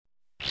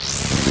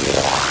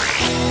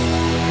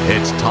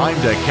It's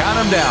time to count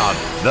them down.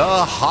 The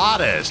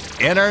hottest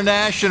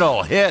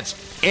international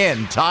hits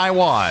in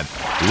Taiwan.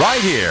 Right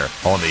here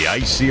on the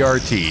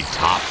ICRT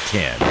Top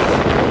 10.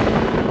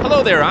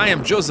 Hello there, I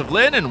am Joseph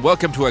Lin, and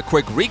welcome to a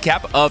quick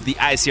recap of the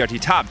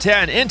ICRT Top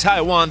 10 in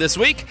Taiwan this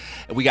week.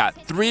 We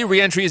got 3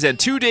 re-entries and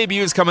 2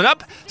 debuts coming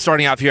up.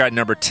 Starting off here at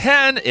number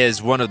 10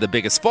 is one of the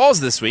biggest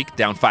falls this week,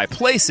 down 5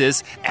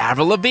 places,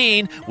 Avril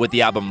Lavigne with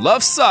the album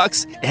Love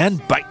Sucks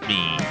and Bite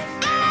Me.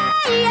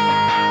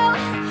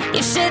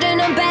 You should've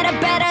known better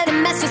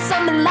than mess with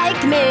someone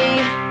like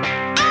me.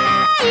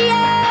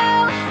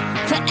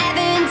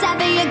 Forever and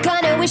ever you're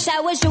gonna wish I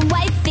was your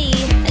wifey.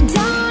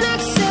 Don't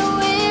act so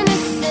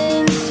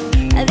innocent.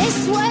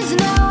 This was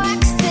no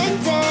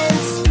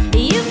accident.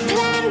 You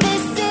planned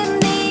this in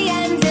the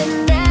end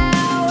and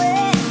now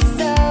it's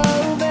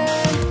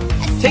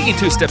over. Taking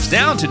 2 steps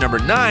down to number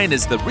 9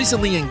 is the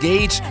recently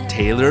engaged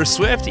Taylor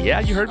Swift. Yeah,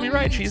 you heard me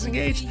right, she's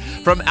engaged.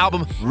 From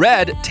album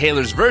Red,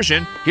 Taylor's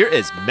version, here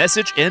is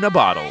Message in a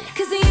Bottle.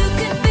 'Cause you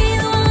could be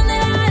the one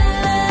that I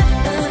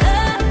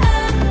love.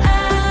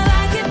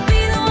 I could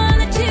be the one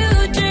that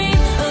you dream.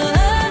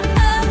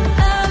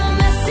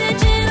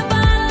 Message in a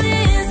bottle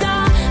is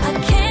all I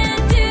can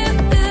do.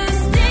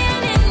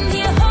 Standing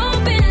here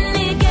hoping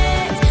it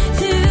gets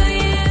to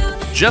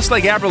you. Just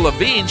like Avril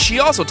Lavigne, she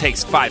also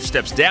takes 5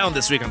 steps down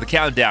this week on the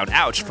countdown.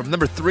 Ouch! From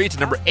number 3 to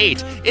number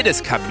 8, it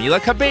is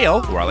Camila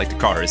Cabello, or I like to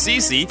call her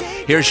Cece.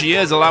 Here she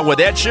is along with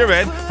Ed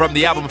Sheeran from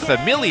the album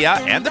Familia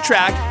and the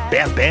track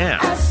Bam Bam.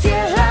 Así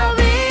es la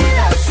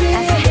vida, así.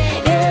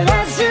 Yeah,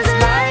 that's just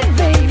life,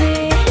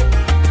 baby.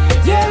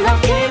 Yeah,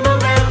 love came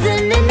around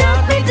and it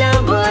knocked me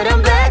down, but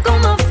I'm back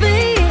on my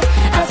feet.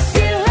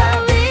 Así es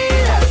la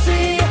vida,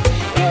 así.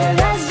 Yeah,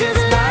 that's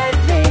just life,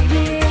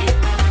 baby.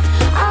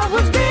 I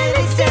was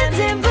barely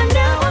standing, but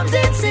now I'm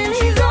dancing.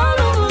 He's all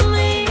over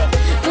me.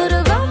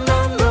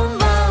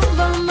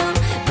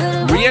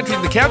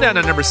 Re-entering the countdown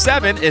at number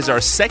 7 is our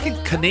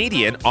second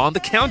Canadian on the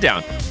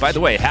countdown. By the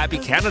way, happy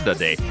Canada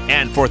Day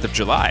and 4th of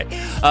July.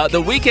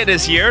 The Weeknd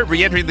is here,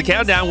 re-entering the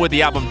countdown with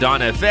the album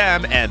Dawn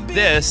FM, and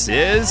this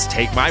is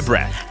Take My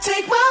Breath.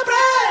 Take my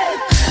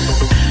breath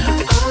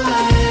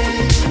away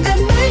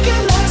and make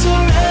it last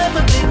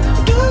forever, babe.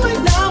 Do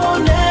it now or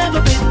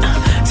never, babe.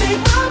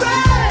 Take my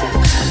breath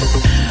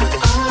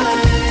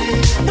away.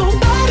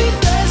 Nobody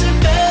does it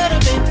better,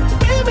 babe.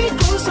 Bring me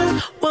closer.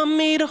 Want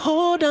me to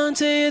hold on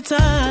to your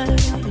tight.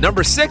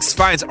 Number 6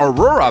 finds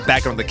Aurora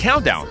back on the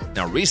countdown.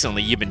 Now,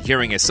 recently, you've been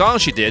hearing a song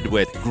she did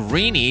with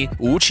Greenie,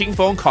 Wu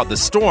Qingfeng, called The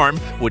Storm,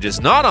 which is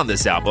not on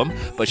this album,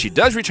 but she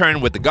does return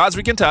with The Gods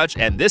We Can Touch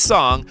and this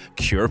song,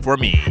 Cure for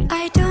Me.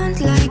 I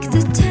don't like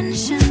the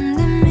tension,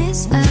 the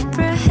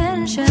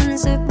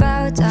misapprehensions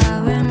about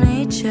our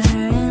nature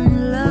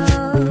in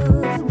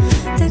love.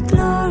 The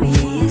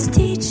glorious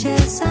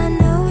teachers are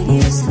no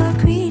use for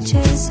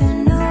creatures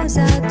who knows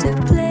how to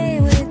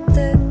play with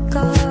the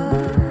God.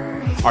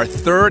 Our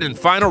third and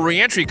final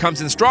re-entry comes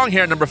in strong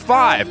here at number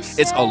 5.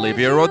 It's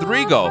Olivia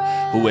Rodrigo,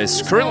 who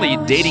is currently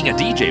dating a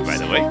DJ, by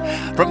the way.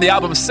 From the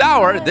album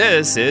Sour,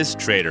 this is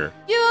Traitor.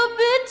 You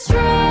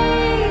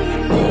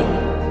betrayed me,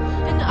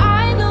 and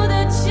I know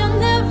that you'll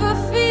never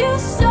feel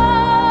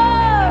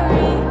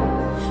sorry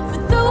for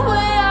the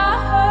way I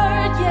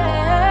heard.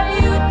 Yeah,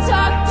 you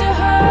talked to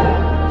her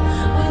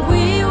when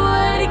we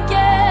were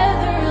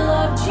together,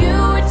 loved you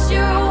at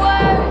your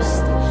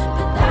worst,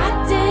 but that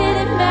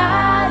didn't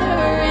matter.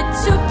 It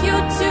took you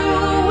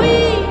 2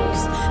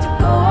 weeks to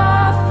go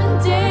off and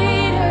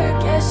date her.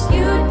 Guess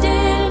you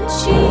didn't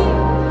cheat,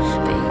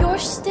 but you're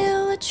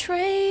still a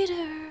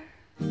traitor.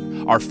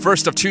 Our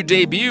first of 2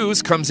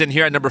 debuts comes in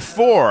here at number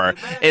 4.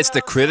 It's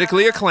the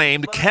critically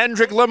acclaimed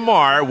Kendrick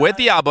Lamar with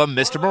the album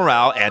Mr.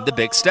 Morale and the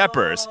Big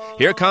Steppers.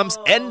 Here comes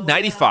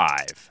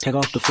N95. Take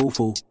off the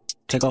foo-foo,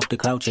 take off the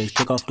cloud chase,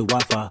 take off the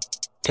Wi-Fi,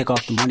 take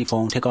off the money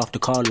phone, take off the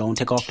car loan,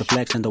 take off the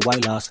flex and the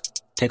white loss,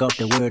 take off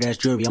the weird-ass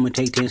jewelry, I'ma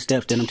take 10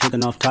 steps, then I'm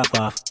taking off top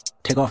off.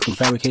 Take off them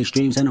fabricate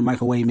streams and the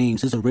microwave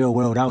memes, it's a real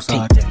world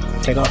outside.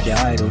 Take off your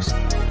idols,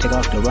 take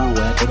off the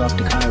runway, take off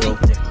the Cairo,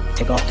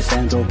 take off the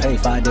Sandro Pay,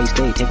 5 days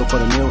stay, take off for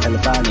the meal, hella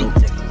final.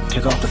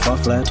 Take off the fuck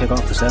flag, take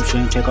off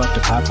perception, take off the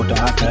cop with the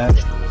iPad.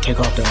 Take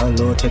off the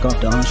allure, take off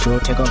the unsure,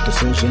 take off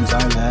decisions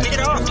I lack.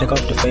 Take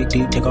off the fake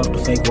deep, take off the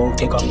fake woke,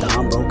 take off the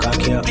I'm broke, I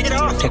care.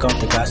 Take off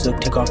the gossip,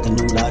 take off the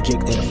new logic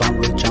that if I'm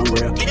rich, I'm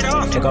real.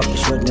 Take off the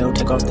should know,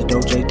 take off the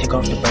doje, take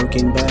off the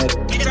Birkin bag.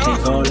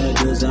 Take all that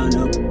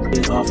designer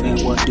off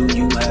and what do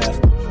you have?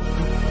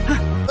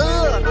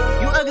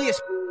 You ugly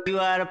as you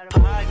out of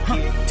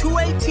pocket.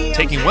 218.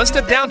 Taking 1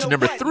 step down to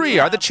number 3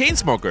 are the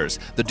Chainsmokers.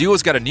 The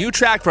duo's got a new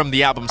track from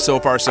the album So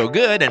Far So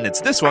Good, and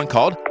it's this one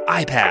called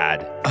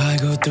iPad. I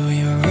go through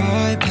your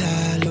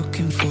iPad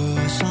looking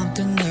for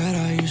something that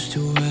I used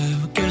to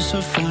have. Guess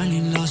I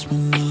finally lost my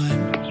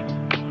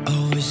mind.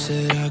 Always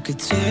said I could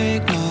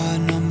take my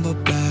number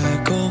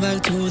back, go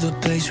back to the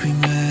place we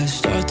met,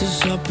 start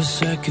this up a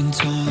second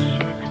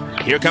time.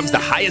 Here comes the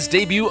highest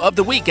debut of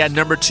the week at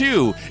number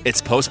 2.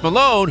 It's Post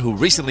Malone, who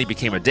recently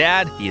became a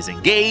dad. He is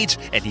engaged,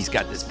 and he's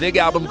got this big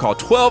album called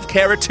 12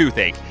 Carat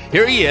Toothache.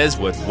 Here he is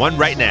with One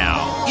Right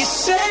Now. You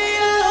say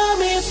you love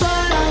me, but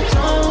I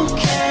don't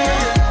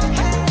care.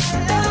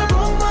 I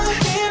broke my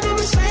hand in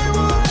the same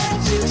way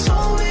that you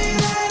told me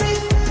that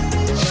it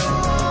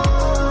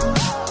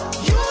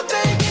you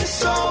think it's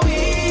so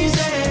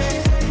easy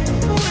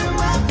with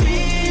my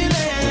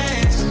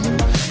feelings.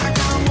 I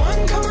got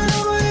one coming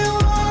over you,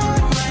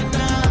 one right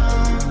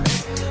now.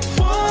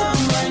 One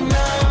right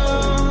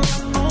now.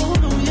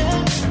 Oh,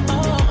 yeah.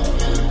 Oh,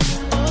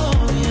 yeah.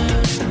 Oh,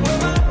 yeah.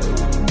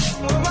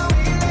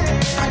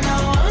 I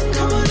got one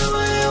coming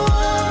over you,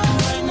 one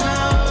right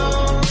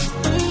now.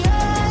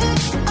 Yeah.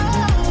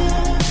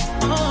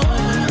 Oh,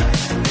 yeah.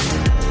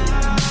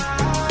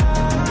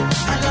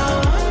 I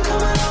got one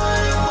coming over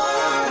you,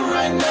 one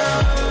right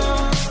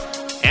now.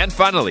 And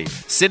finally,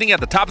 sitting at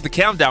the top of the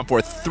countdown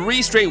for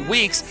 3 straight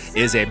weeks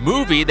is a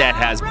movie that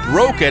has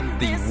broken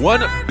the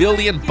 1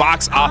 billion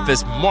box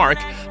office mark.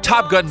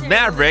 Top Gun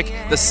Maverick.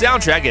 The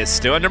soundtrack is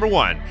still at number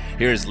 1.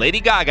 Here's Lady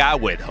Gaga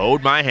with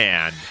Hold My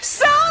Hand.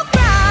 So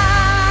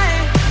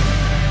bright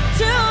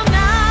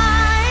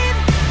tonight,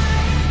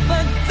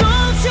 but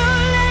don't you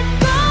let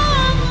go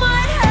of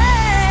my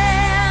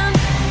hand.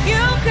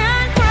 You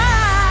can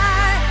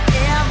cry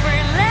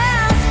every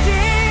last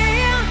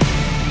tear.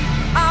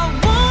 I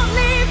won't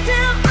leave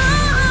till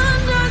I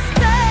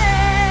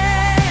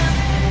understand.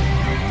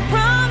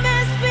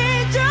 Promise me,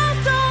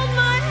 just hold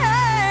my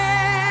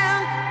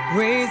hand.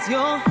 Raise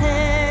your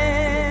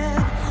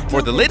hand.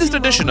 For the latest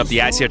edition of the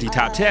ICRT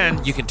Top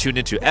 10, you can tune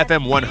into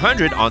FM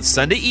 100 on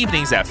Sunday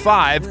evenings at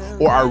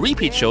 5 or our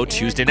repeat show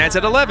Tuesday nights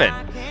at 11.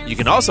 You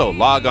can also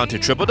log on to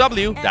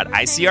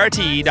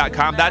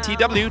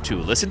www.icrt.com.tw to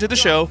listen to the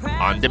show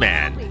on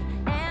demand.